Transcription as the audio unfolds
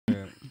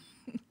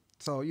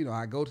So, you know,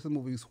 I go to the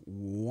movies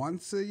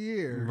once a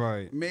year.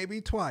 Right.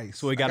 Maybe twice.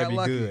 So it got to be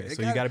lucky. good.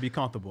 So you got to be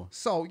comfortable.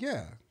 So,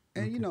 yeah.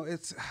 And, you know,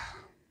 it's,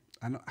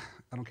 I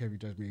don't care if you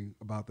judge me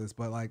about this,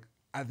 but like,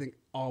 I think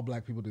all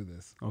black people do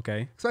this.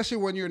 Okay. Especially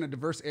when you're in a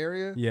diverse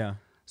area. Yeah.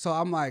 So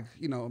I'm like,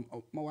 you know,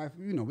 my wife,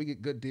 you know, we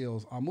get good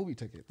deals on movie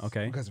tickets.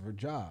 Okay. Because of her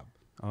job.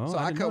 Oh, so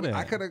I could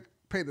have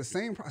paid the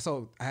same price.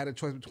 So I had a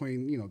choice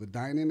between, you know, the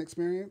dine-in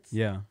experience.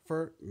 Yeah.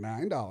 For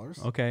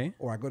 $9. Okay.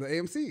 Or I go to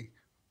AMC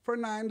for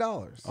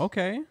 $9.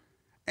 Okay.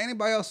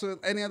 Anybody else with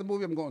any other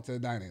movie, I'm going to the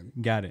dine-in.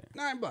 Got it.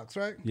 $9,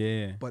 right?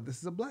 Yeah. But this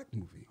is a black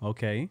movie.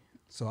 Okay.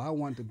 So I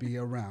want to be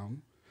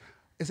around.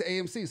 It's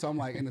AMC, so I'm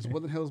like, and it's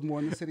Woodland Hills more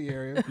in the city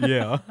area.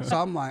 Yeah. So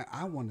I'm like,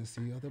 I want to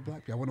see other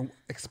black people. I want to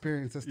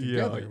experience this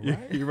together,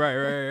 right?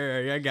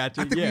 Right. I got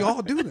you. I think we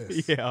all do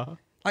this. Yeah.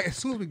 Like as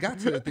soon as we got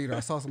to the theater, I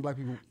saw some black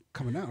people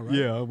coming out, right?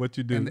 Yeah. What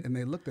you do? And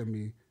they looked at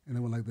me and they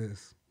went like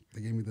this.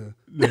 They gave me the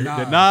nod.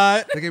 The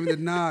nod. They gave me the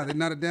nod. They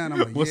nodded down. I'm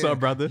like, what's up,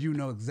 brother? You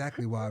know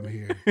exactly why I'm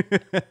here.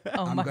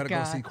 I'm my gonna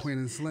God. go see Queen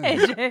and Slim.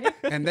 AJ.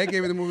 And they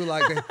gave me the movie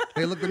like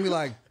they looked at me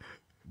like,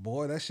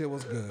 boy, that shit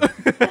was good.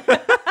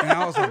 And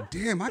I was like,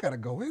 damn, I gotta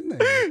go in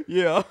there.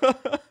 Yeah.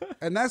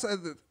 And that's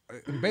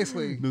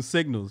basically The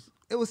signals.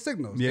 it was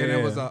signals. Yeah. And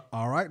it was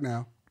all right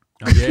now.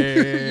 Oh,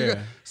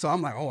 yeah. So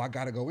I'm like, oh, I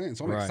gotta go in.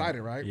 So I'm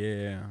excited, right?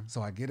 Yeah.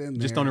 So I get in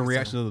there. Just on the It's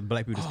reaction of the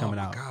black people just coming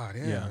my out. God,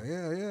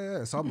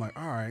 yeah. So I'm like,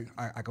 all right.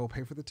 I go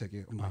pay for the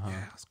ticket. I'm like,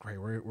 yeah, it's great.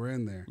 We're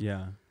in there.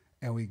 Yeah.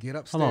 And we get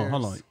upstairs.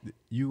 Hold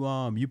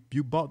on.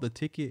 You bought the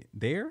ticket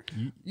there?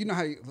 You know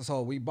how?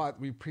 So we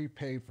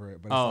prepaid for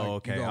it. But it's Oh, like,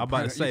 okay. I'm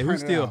about to say who's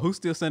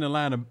still sending a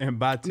line and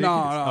buy tickets?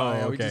 No,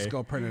 okay. we just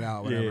go print it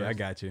out. Whatever. Yeah, I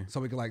got you. So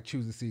we can like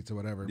choose the seats or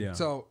whatever. Yeah.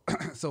 So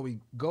so we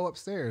go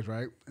upstairs,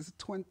 right? It's a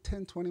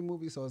 10-20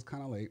 movie, so it's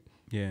kind of late.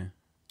 Yeah.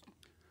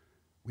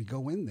 We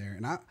go in there,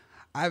 and I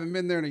haven't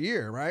been there in a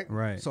year, right?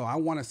 Right. So I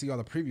want to see all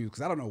the previews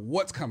because I don't know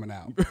what's coming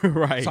out.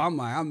 Right. So I'm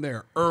like, I'm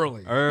there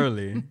early.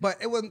 Early. But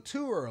it wasn't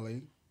too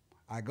early.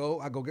 I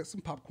go get some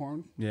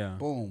popcorn. Yeah.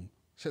 Boom.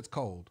 Shit's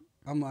cold.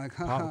 I'm like,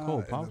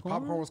 Popcorn? The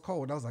popcorn was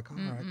cold. I was like, all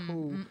right,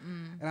 cool.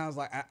 And I was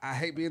like, I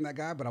hate being that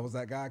guy, but I was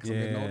that guy because I'm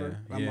getting older.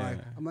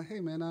 I'm like, hey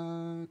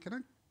man, can I?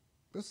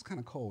 This is kind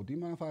of cold. Do you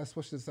mind if I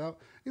switch this out?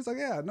 He's like,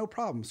 yeah, no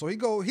problem. So he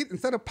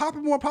instead of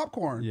popping more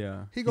popcorn,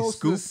 he goes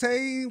to the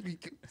same, he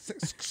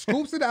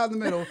scoops it out in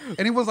the middle,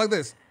 and he was like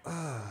this.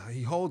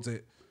 He holds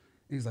it.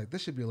 He's like,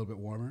 this should be a little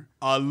bit warmer.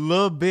 A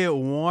little bit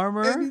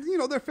warmer? And, you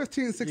know, they're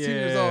 15, 16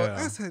 years old.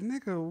 I said,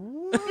 nigga,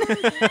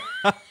 what?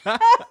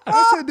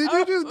 I said, did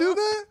you just do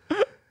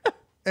that?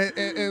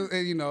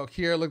 And you know,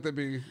 Kiera looked at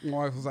me. My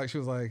wife was like, she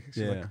was like,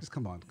 just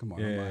come on.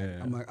 Yeah.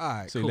 I'm like, all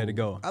right, So cool. you let it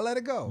go. I let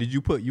it go. Did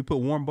you put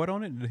warm butter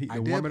on it? I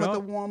did put the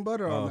warm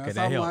butter on there. Okay,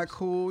 So I'm helps. like,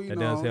 cool, you That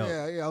know. does help.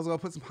 Yeah. I was gonna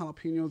put some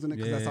jalapenos in it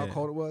because that's how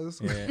cold it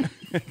was. Yeah.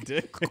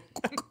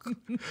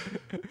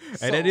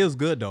 Hey, that is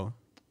good though.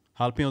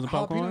 Jalapenos and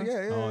popcorn?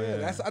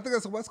 Yeah. I think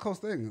that's a West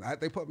Coast thing.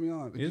 They put me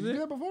on. Did you do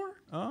that before?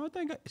 I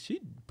think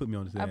she put me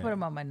on this. I put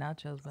them on my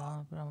nachos, but I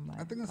don't put them on my.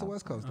 I think it's a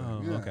West Coast thing.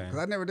 Oh, yeah. okay. Because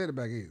I never did it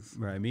back east.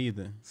 Right, me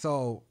either.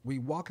 So we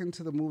walk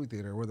into the movie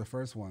theater. We're the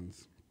first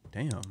ones.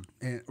 Damn.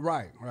 And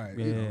right.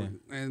 Yeah. You know,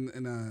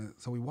 and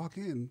so we walk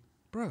in,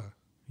 bruh.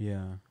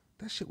 Yeah.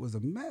 That shit was a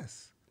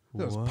mess.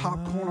 There was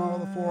popcorn all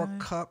over the floor,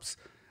 cups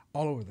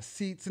all over the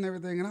seats and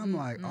everything. And I'm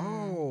like,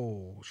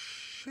 oh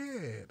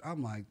shit.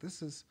 I'm like,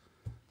 this is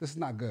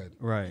not good.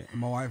 Right.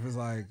 And my wife is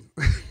like,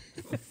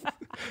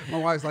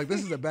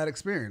 this is a bad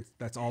experience.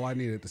 That's all I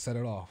needed to set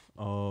it off.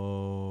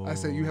 Oh. I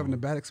said, you having a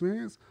bad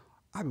experience?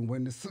 I've been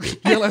waiting to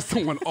yell at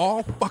someone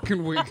all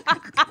fucking week.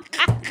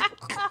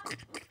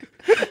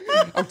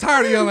 I'm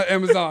tired of yelling at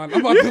Amazon.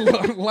 I'm about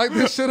to light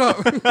this shit up.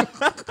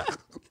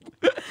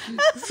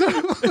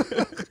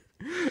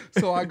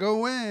 So I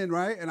go in,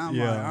 right? And I'm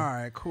like, all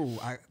right,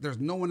 cool. There's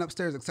no one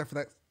upstairs except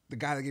for the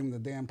guy that gave me the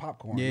damn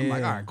popcorn. I'm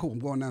like, all right, cool. I'm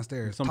going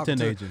downstairs. Some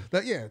teenager.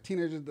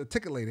 Teenager, the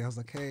ticket lady. I was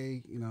like,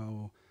 hey, you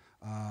know.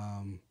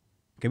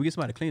 Can we get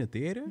somebody to clean the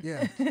theater?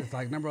 Yeah, it's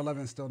like number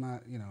 11 is still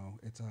not, you know,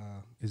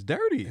 It's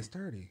dirty. It's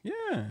dirty. Yeah.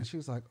 And she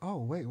was like, oh,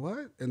 wait,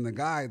 what? And the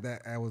guy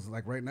that I was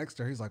like right next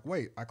to her, he's like,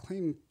 wait, I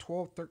cleaned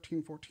 12,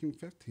 13, 14,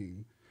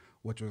 15,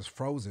 which was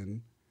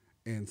Frozen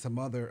and some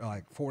other,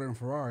 like Ford and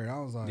Ferrari. And I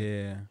was like,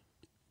 yeah.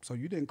 So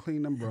you didn't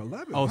clean number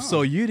 11? Oh, huh?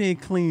 so you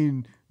didn't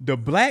clean the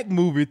black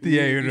movie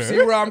theater. You see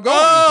where I'm going?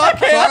 Oh,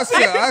 okay. So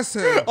I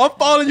said, I'm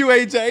following you,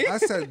 AJ. I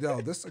said,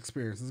 yo, this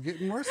experience is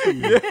getting worse for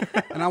me.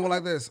 And I went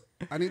like this.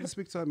 I need to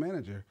speak to a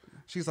manager.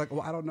 She's like,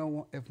 well, I don't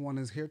know if one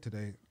is here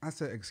today. I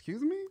said,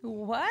 excuse me?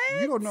 What?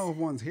 You don't know if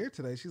one's here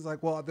today. She's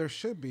like, well, there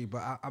should be,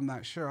 but I'm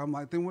not sure. I'm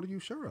like, then what are you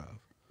sure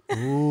of?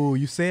 Ooh,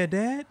 you said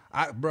that?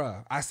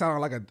 Bruh, I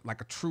sounded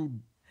like a true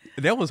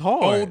That was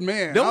hard. old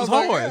man. That I was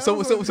like, hard. yeah, So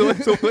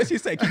what she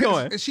say? Keep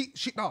going. And she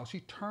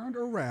turned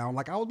around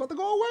like I was about to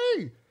go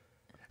away.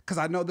 Because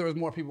I know there was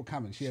more people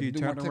coming. She had to do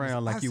turned more tickets.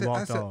 around like you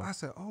walked off. I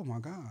said, oh my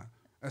God.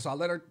 And so I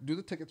let her do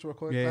the tickets real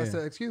quick. Yeah. I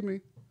said, excuse me.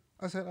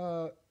 I said,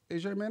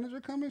 is your manager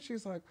coming?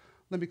 She's like,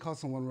 let me call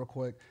someone real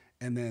quick.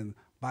 And then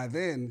by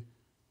then,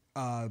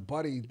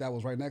 Buddy that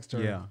was right next to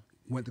her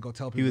went to go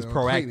tell people. He was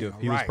proactive.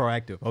 He was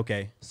proactive.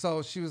 Okay.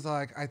 So she was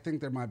like, I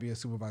think there might be a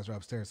supervisor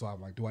upstairs. So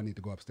I'm like, do I need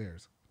to go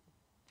upstairs?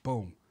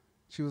 Boom.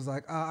 She was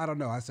like, I don't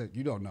know. I said,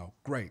 you don't know.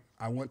 Great.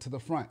 I went to the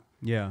front.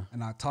 Yeah.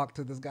 And I talked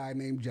to this guy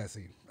named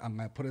Jesse. I'm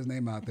going to put his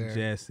name out there.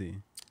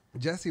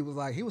 Jesse was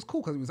like, he was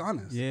cool because he was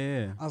honest.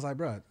 Yeah. I was like,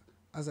 bro,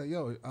 I said,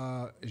 yo,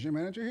 is your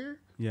manager here?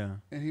 Yeah.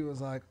 And he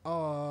was like,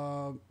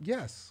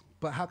 yes,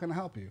 but how can I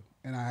help you?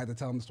 And I had to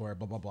tell him the story,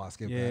 blah, blah, blah,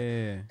 skip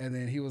that. And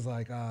then he was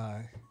like,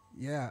 I'm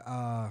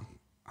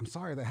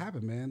sorry that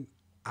happened, man.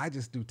 I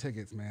just do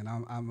tickets, man.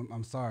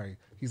 I'm sorry.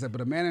 He said,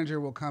 but a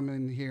manager will come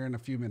in here in a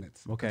few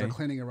minutes. Okay. They're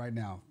cleaning it right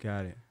now.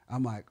 Got it.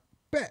 I'm like,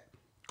 bet,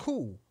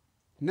 cool.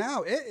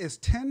 Now it is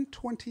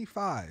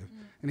 10:25,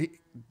 and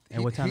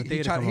what time the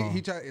theater come on?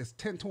 It's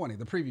 10:20.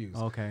 The previews.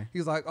 Okay.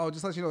 He's like, oh,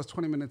 just let you know, it's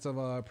 20 minutes of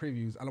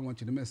previews. I don't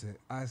want you to miss it.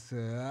 I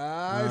said,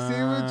 I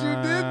see what you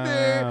did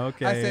there.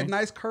 Okay. I said,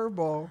 nice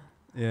curveball.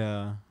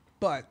 Yeah.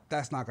 But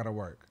that's not gonna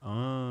work.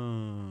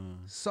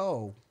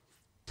 So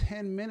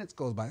 10 minutes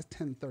goes by. It's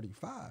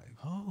 10:35.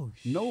 Oh,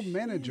 shit. No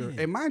manager,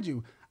 and mind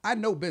you, I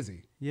know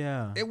busy.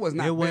 Yeah. It was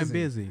not. It wasn't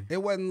busy.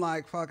 It wasn't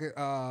like fucking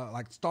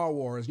like Star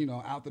Wars,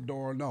 out the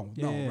door. No,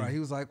 right. He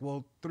was like,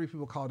 well, 3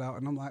 people called out,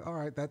 and I'm like, all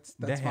right, that's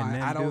fine.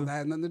 That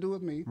had nothing to do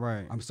with me.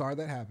 Right. I'm sorry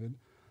that happened.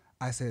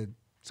 I said,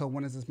 so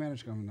when is this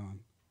manager coming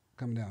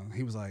down?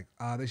 He was like,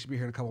 they should be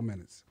here in a couple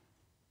minutes.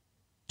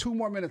 2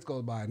 more minutes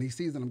goes by, and he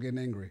sees that I'm getting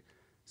angry,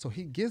 so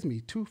he gives me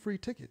 2 free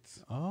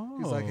tickets. Oh.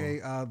 He's like, hey,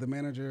 the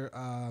manager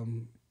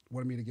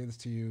wanted me to give this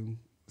to you.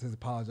 Says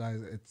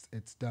apologize.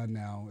 It's done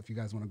now. If you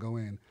guys want to go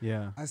in.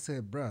 Yeah. I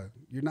said, bruh,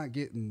 you're not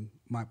getting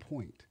my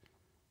point.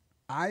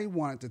 I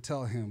wanted to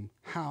tell him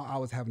how I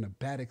was having a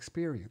bad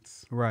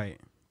experience. Right.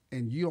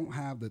 And you don't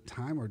have the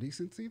time or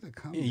decency to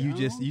come down? You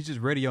just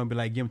radio and be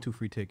like, give him 2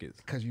 free tickets.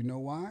 Because you know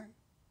why?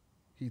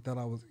 He thought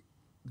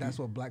that's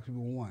what black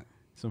people want.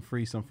 Some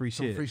free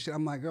shit.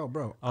 I'm like, yo,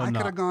 bro, I could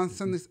have gone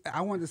send this.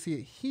 I wanted to see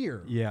it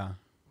here. Yeah.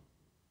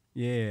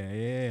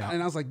 Yeah.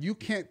 And I was like, you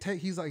can't take.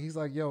 He's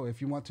like, yo,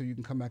 if you want to, you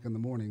can come back in the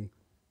morning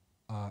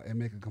and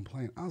make a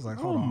complaint. I was like,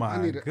 hold on.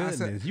 My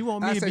goodness. You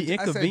want me to be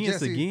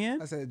inconvenienced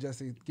again? I said,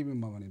 Jesse, give me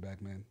my money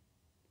back, man.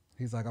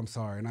 He's like, I'm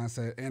sorry. And I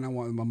said, and I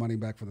want my money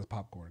back for this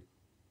popcorn.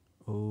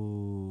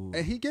 Oh.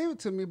 And he gave it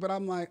to me, but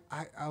I'm like,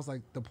 I was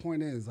like, the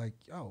point is, like,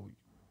 yo,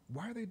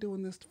 why are they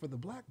doing this for the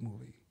black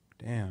movie?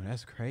 Damn,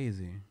 that's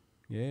crazy.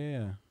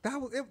 Yeah.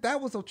 That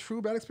was a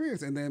true bad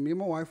experience. And then me and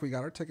my wife, we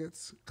got our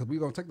tickets because we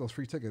going to take those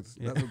free tickets.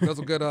 Yeah.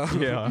 Those are good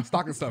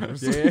stocking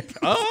stuffers. Yeah.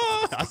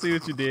 Oh, I see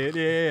what you did.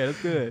 Yeah,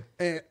 that's good.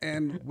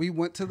 And we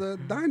went to the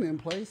dine-in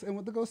place and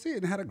went to go see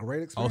it and had a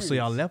great experience. Oh, so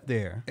y'all left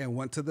there. And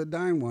went to the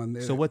dine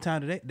one. So what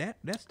time did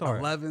that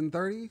start?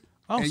 11:30.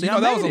 Oh, and so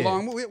that was a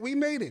long movie. We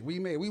made it. We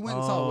went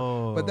and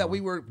saw it. But that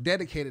we were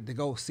dedicated to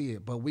go see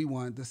it. But we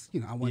wanted this,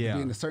 I wanted to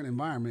be in a certain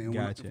environment.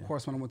 And of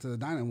course, when I went to the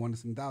dine-in, I wanted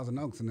some Thousand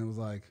Oaks, and it was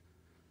like,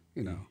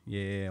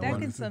 Yeah.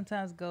 That can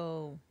sometimes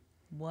go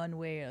one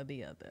way or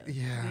the other.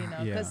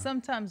 Yeah. Because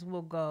sometimes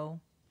we'll go,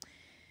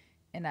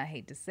 and I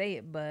hate to say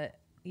it, but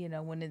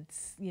when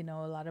it's a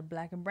lot of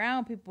black and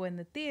brown people in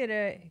the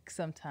theater, it's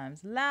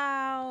sometimes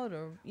loud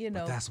or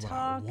but that's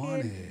talking. What I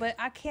wanted. But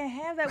I can't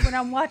have that when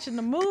I'm watching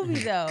the movie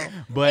though.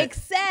 But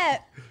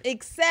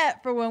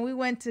except for when we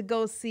went to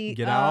go see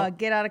Get Out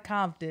of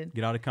Compton.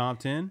 Get Out of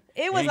Compton.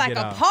 It was like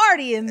a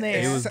party in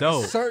there. It was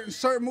dope.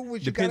 Certain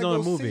movies you gotta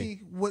go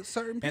see with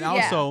certain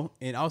people.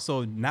 And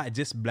also not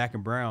just black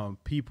and brown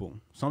people.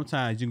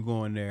 Sometimes you can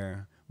go in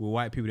there with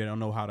white people that don't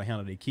know how to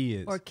handle their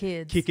kids. Or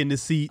kids. Kicking the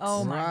seats.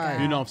 Oh, my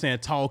God. You know what I'm saying?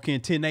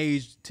 Talking,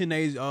 teenage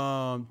chicks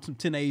young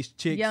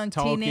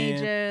talking.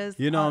 Teenagers.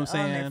 You know what I'm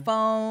saying? On their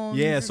phones.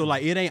 Yeah, so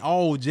like it ain't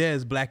all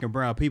just black and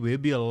brown people.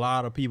 It'd be a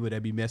lot of people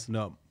that be messing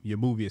up your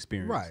movie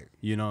experience. Right.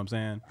 You know what I'm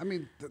saying? I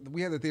mean,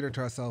 we had the theater to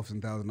ourselves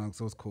in Thousand Oaks,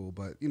 so it was cool.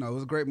 But, it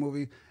was a great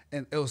movie.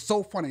 And it was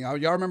so funny. Y'all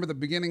remember the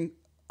beginning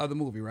of the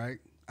movie, right?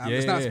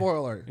 It's not spoiler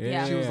alert.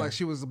 Yeah.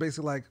 She was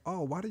basically like,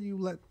 oh, why did you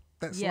let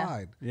that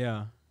slide?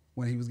 Yeah.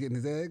 When he was getting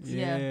his eggs.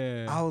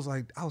 Yeah. I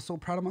was so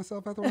proud of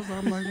myself afterwards.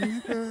 I'm like,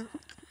 nigga,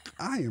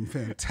 I am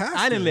fantastic.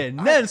 I didn't let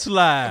nothing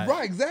slide.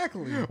 Right,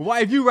 exactly.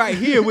 Wife, you right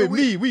here with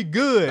me. We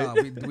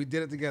good. We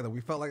did it together.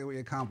 We felt like we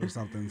accomplished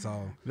something.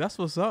 So that's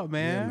what's up,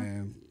 man. Yeah,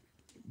 man.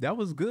 That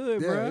was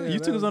good, bro. You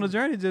took us on a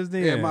journey just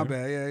then. Yeah, my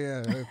bad.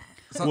 Yeah.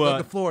 So well,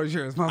 the floor is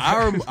yours. My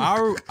bad.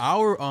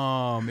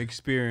 Our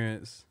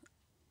experience,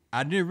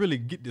 I didn't really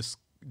get to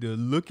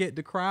look at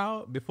the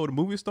crowd before the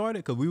movie started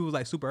because we was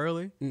like super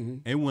early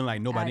and it wasn't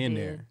like nobody in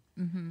there.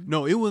 Mm-hmm.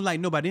 No, it was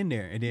like nobody in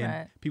there, and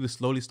then people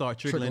slowly start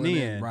trickling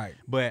in. Right.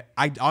 But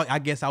I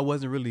guess I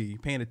wasn't really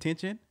paying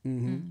attention.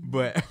 Mm-hmm.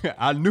 But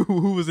I knew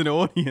who was in the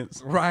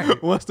audience.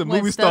 Right. Once the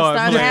movie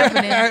started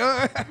happening,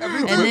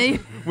 and then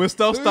when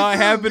stuff started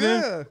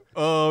happening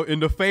in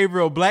the favor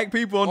of black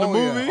people on the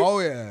movie. Oh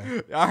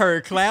yeah. I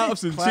heard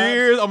claps and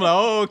cheers. I'm like,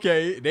 oh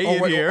okay, they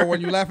in here. Or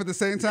when you laugh at the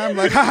same time,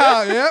 like,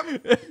 haha, yep.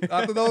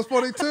 I thought that was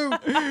funny too.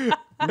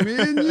 Me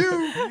and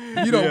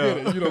you don't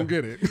get it. You don't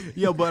get it.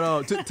 Yeah,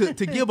 but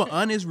to give an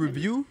honest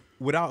review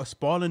without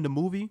spoiling the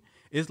movie,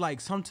 it's like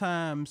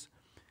sometimes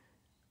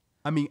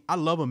I mean, I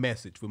love a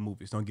message with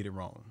movies. Don't get it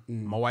wrong.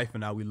 My wife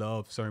and I, we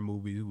love certain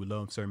movies. We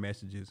love certain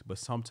messages. But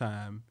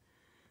sometimes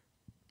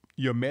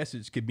your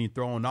message could be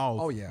thrown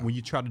off when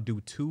you try to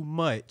do too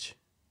much.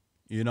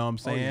 You know what I'm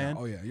saying?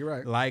 Oh yeah, you're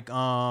right. Like,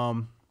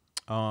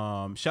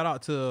 shout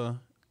out to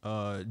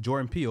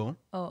Jordan Peele.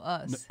 Oh,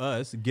 Us.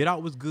 Us. Get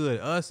Out was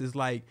good. Us is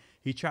like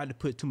he tried to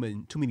put too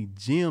many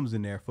gems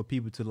in there for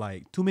people to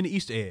like, too many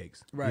Easter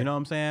eggs. Right. You know what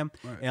I'm saying?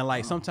 Right. And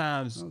like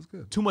sometimes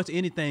too much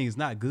anything is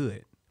not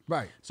good.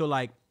 Right. So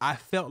like I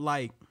felt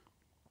like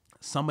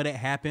some of that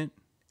happened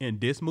in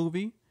this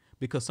movie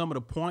because some of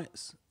the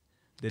points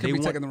that could be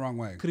taken the wrong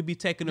way. Could be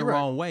taken the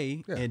wrong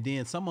way, and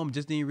then some of them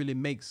just didn't really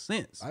make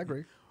sense. I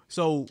agree.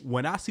 So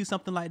when I see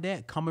something like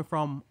that coming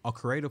from a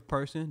creative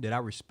person that I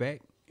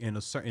respect in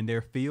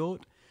their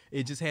field,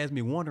 it just has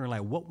me wondering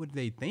like, what were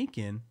they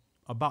thinking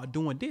about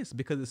doing this?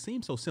 Because it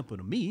seems so simple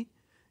to me.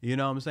 You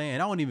know what I'm saying? I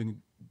don't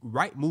even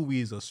write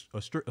movies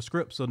or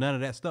scripts or none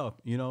of that stuff,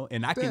 you know,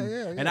 and I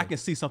can I can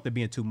see something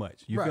being too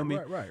much. You feel me?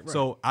 Right.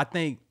 So I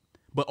think,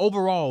 but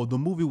overall, the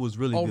movie was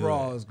really good.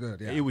 Overall, it's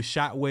good. Yeah, it was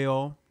shot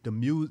well. The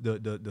music,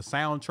 the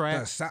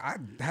soundtrack.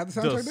 I had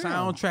the soundtrack. The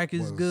soundtrack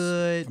is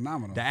good.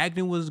 Phenomenal. The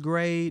acting was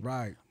great.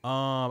 Right.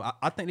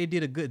 I think they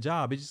did a good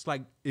job. It's just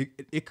like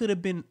it could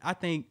have been. I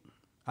think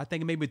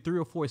maybe 3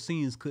 or 4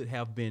 scenes could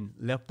have been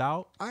left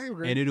out. I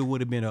agree. And it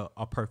would have been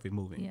a perfect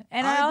movie. Yeah.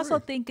 And I also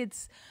think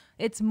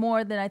it's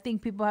more than, I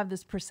think people have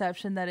this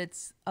perception that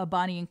it's a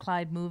Bonnie and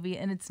Clyde movie,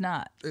 and it's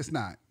not. It's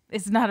not.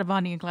 It's not a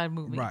Bonnie and Clyde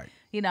movie. Right.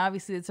 You know,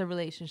 obviously it's a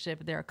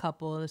relationship. They're a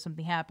couple. Or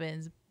something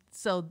happens.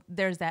 So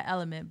there's that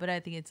element. But I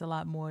think it's a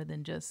lot more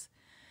than just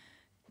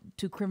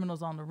 2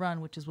 criminals on the run,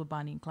 which is what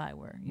Bonnie and Clyde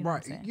were. You know what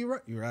I'm saying? You're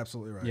right. You're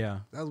absolutely right. Yeah.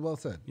 That was well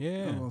said.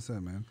 Yeah. That was well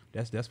said, man.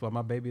 That's why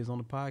my baby is on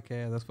the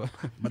podcast. That's why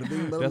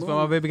That's why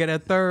my baby got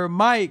that 3rd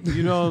mic.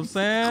 You know what I'm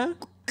saying?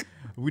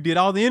 We did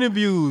all the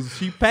interviews.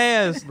 She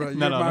passed. Bro, you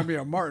remind me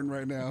of Martin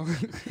right now.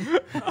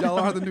 Y'all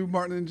are the new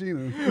Martin and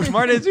Gina.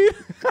 Martin and Gina.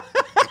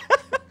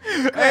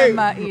 Hey,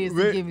 my ears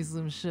to give me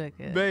some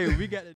sugar. Babe, we got